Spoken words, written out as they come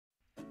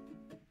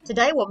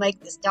Today we'll make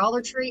this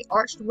Dollar Tree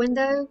arched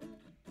window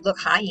look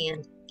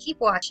high-end. Keep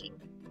watching.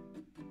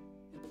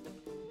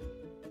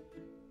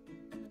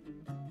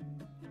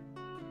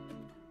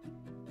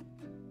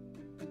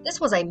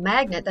 This was a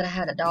magnet that I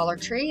had at Dollar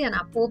Tree and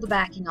I pulled the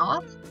backing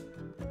off.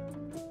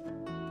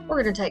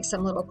 We're going to take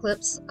some little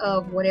clips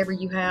of whatever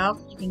you have.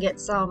 You can get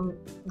some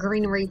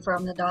greenery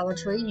from the Dollar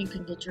Tree. You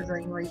can get your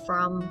greenery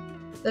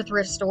from the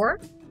thrift store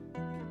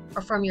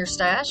or from your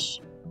stash.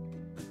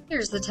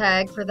 Here's the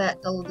tag for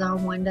that little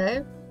dome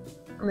window.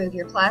 Remove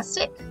your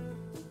plastic.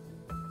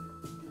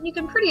 You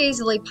can pretty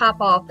easily pop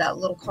off that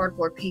little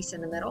cardboard piece in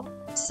the middle.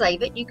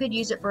 Save it. You could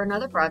use it for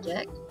another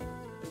project.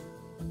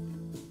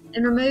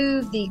 And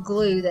remove the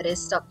glue that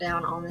is stuck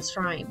down on this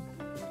frame.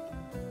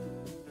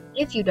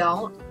 If you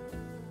don't,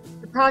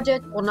 the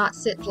project will not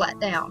sit flat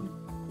down.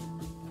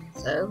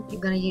 So you're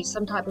going to use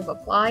some type of a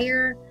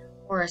plier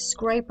or a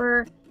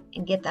scraper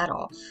and get that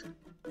off.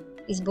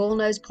 These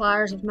bullnose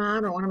pliers of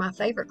mine are one of my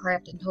favorite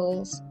crafting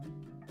tools,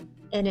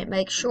 and it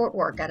makes short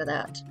work out of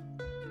that.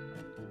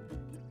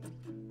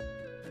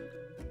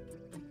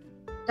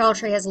 Dollar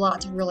Tree has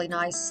lots of really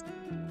nice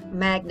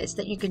magnets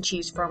that you can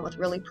choose from with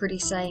really pretty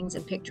sayings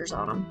and pictures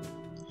on them.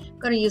 I'm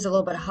going to use a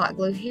little bit of hot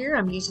glue here.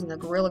 I'm using the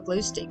Gorilla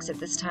Glue sticks at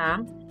this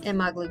time and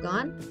my glue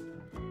gun.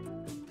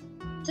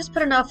 Just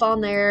put enough on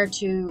there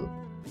to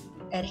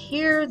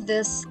adhere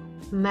this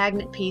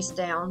magnet piece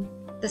down.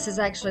 This is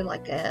actually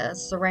like a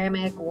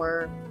ceramic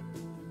or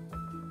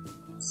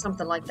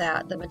something like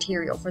that, the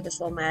material for this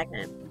little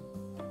magnet.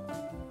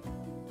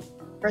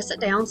 Press it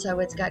down so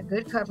it's got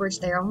good coverage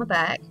there on the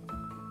back.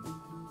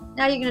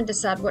 Now you're going to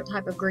decide what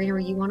type of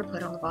greenery you want to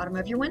put on the bottom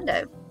of your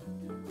window.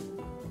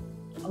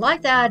 I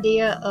like the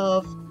idea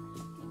of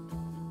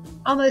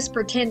almost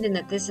pretending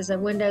that this is a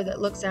window that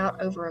looks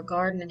out over a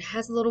garden and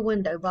has a little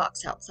window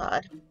box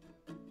outside.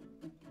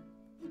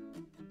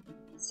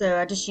 So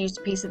I just used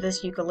a piece of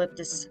this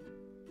eucalyptus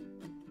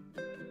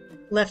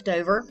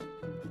leftover.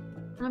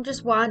 I'm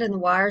just winding the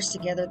wires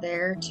together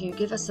there to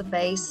give us a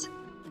base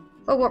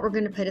for what we're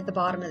going to put at the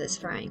bottom of this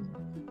frame.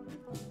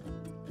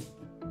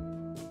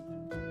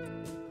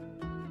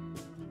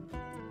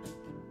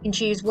 You can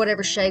choose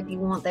whatever shape you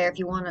want there. If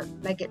you want to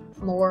make it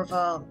more of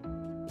a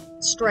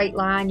straight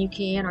line, you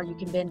can, or you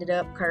can bend it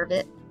up, curve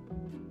it.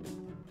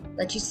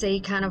 Let you see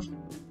kind of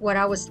what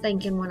I was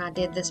thinking when I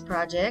did this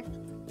project,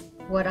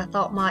 what I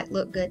thought might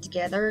look good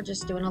together.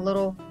 Just doing a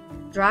little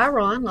dry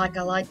run like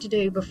I like to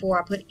do before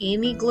I put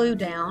any glue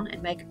down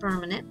and make it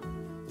permanent.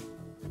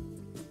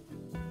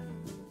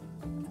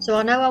 So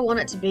I know I want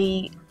it to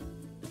be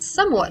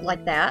somewhat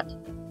like that.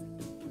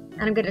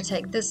 And I'm going to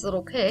take this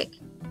little pick.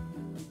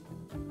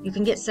 You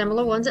can get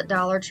similar ones at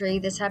Dollar Tree.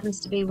 This happens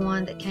to be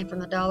one that came from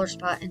the dollar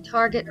spot in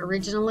Target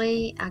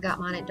originally. I got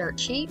mine at dirt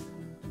cheap.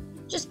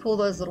 Just pull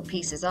those little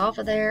pieces off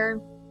of there.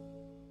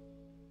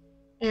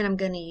 And I'm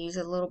going to use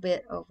a little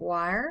bit of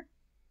wire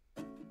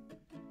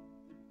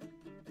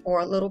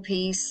or a little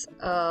piece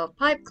of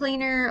pipe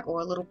cleaner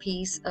or a little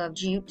piece of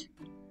jute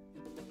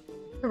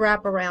to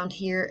wrap around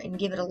here and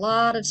give it a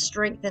lot of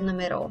strength in the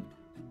middle.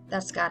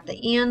 That's got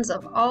the ends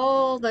of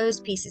all those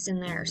pieces in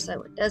there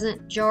so it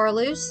doesn't jar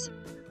loose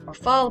or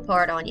fall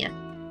apart on you.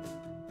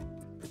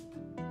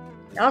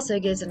 It also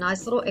gives a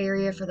nice little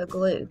area for the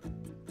glue.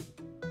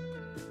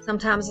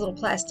 Sometimes little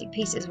plastic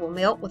pieces will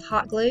melt with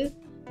hot glue,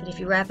 but if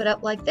you wrap it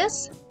up like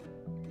this,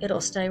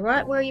 it'll stay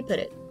right where you put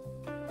it.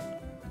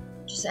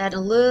 Just add a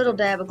little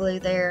dab of glue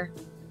there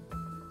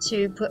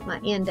to put my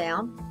end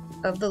down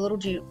of the little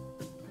jute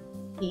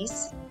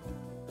piece,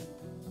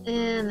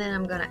 and then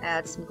I'm going to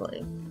add some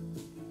glue.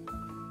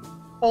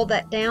 Hold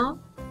that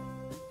down.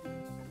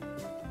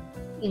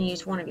 You can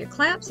use one of your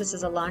clamps. This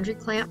is a laundry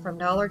clamp from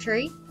Dollar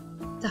Tree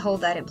to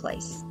hold that in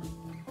place.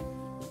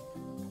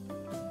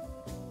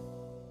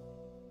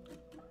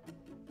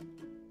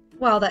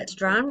 While that's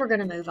drying, we're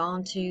going to move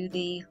on to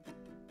the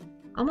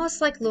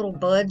almost like little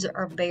buds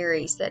or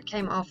berries that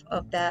came off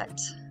of that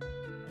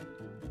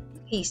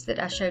piece that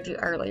I showed you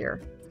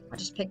earlier. I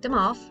just picked them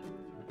off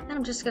and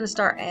I'm just going to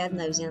start adding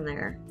those in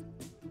there.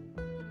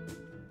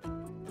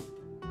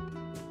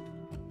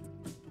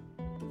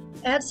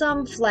 Add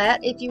some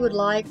flat if you would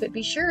like, but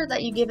be sure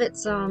that you give it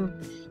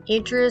some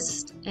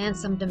interest and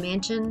some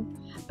dimension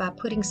by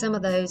putting some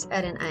of those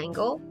at an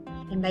angle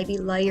and maybe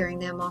layering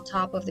them on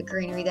top of the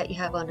greenery that you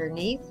have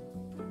underneath.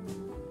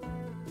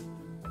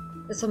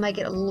 This will make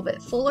it a little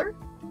bit fuller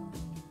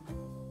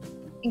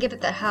and give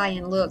it that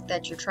high-end look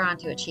that you're trying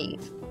to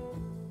achieve.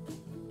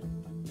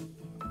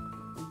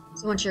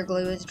 So once your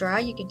glue is dry,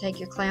 you can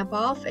take your clamp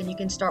off and you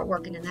can start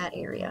working in that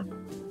area.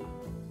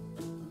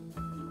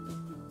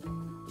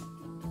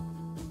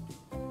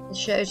 It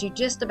shows you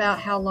just about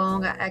how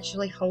long I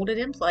actually hold it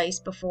in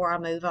place before I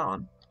move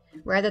on.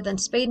 Rather than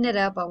speeding it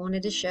up, I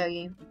wanted to show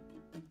you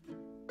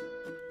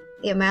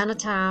the amount of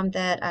time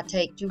that I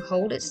take to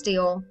hold it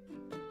still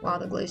while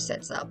the glue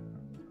sets up.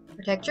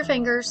 Protect your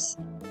fingers.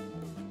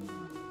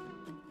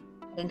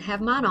 I didn't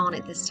have mine on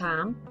at this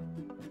time.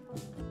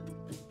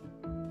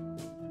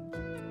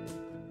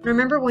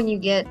 Remember when you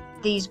get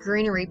these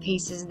greenery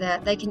pieces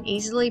that they can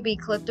easily be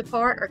clipped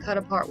apart or cut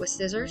apart with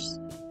scissors.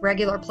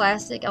 Regular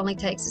plastic only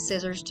takes the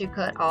scissors to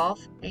cut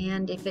off,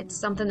 and if it's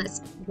something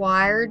that's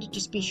wired,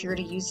 just be sure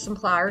to use some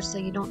pliers so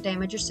you don't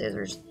damage your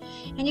scissors.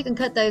 And you can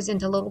cut those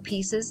into little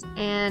pieces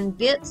and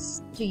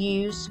bits to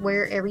use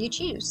wherever you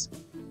choose.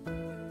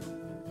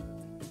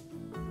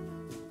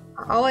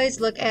 I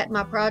always look at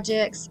my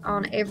projects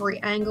on every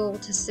angle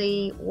to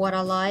see what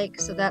I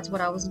like, so that's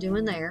what I was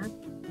doing there.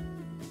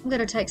 I'm going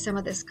to take some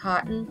of this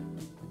cotton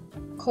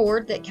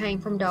cord that came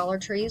from Dollar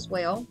Tree as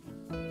well,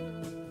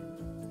 and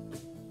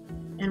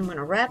I'm going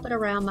to wrap it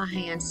around my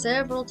hand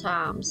several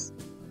times.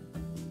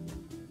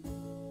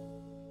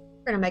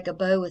 We're going to make a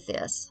bow with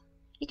this.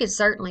 You could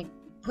certainly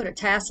put a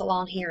tassel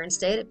on here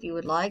instead if you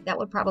would like. That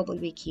would probably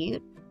be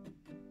cute.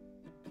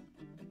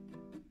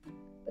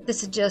 But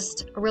this is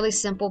just a really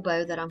simple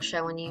bow that I'm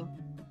showing you.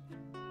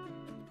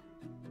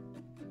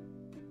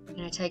 You're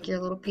going to take your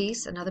little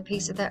piece, another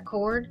piece of that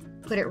cord,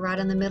 put it right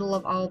in the middle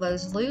of all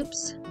those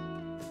loops,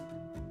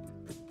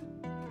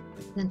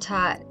 then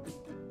tie it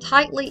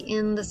tightly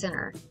in the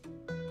center.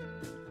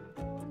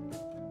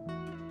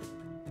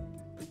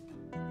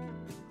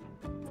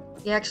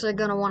 You're actually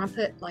going to want to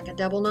put like a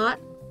double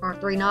knot or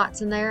 3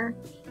 knots in there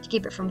to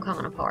keep it from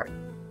coming apart.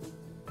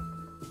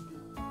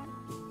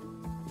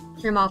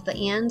 Trim off the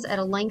ends at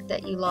a length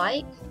that you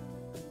like.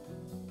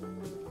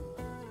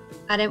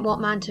 I didn't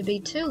want mine to be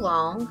too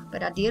long,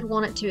 but I did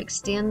want it to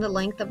extend the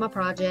length of my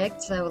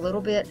project, so a little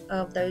bit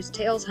of those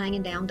tails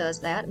hanging down does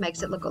that. It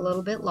makes it look a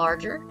little bit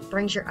larger,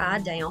 brings your eye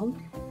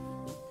down.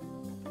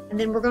 And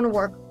then we're going to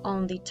work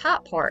on the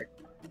top part.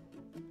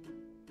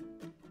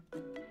 I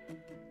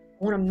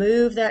want to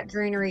move that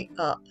greenery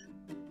up.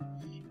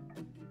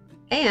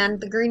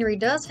 And the greenery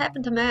does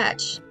happen to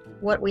match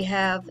what we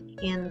have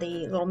in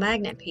the little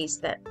magnet piece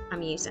that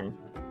I'm using.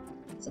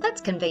 So that's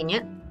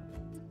convenient.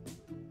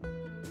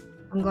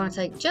 I'm going to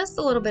take just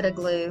a little bit of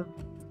glue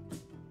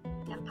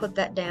and put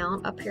that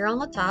down up here on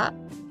the top.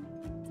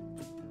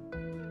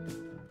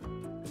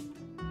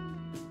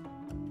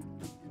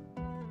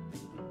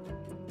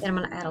 Then I'm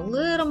going to add a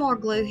little more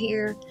glue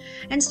here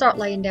and start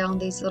laying down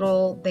these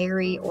little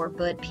berry or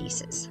bud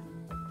pieces.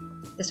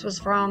 This was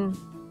from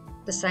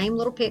the same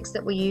little picks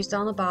that we used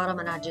on the bottom,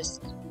 and I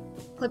just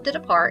clipped it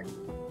apart.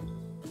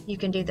 You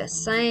can do the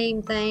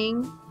same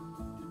thing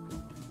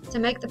to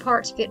make the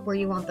parts fit where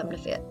you want them to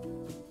fit.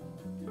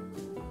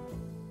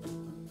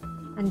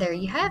 And there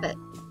you have it.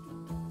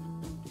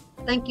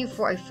 Thank you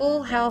for a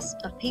full house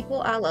of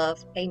people I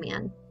love.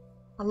 Amen.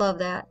 I love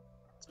that.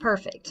 It's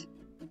perfect.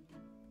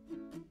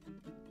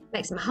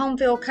 Makes my home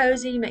feel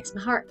cozy, makes my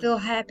heart feel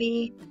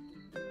happy,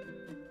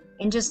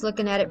 and just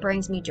looking at it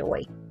brings me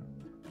joy.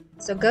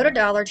 So go to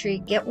Dollar Tree,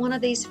 get one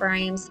of these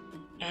frames,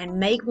 and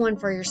make one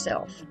for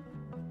yourself.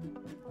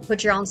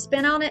 Put your own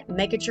spin on it and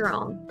make it your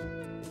own.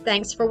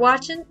 Thanks for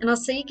watching, and I'll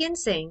see you again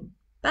soon.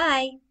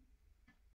 Bye.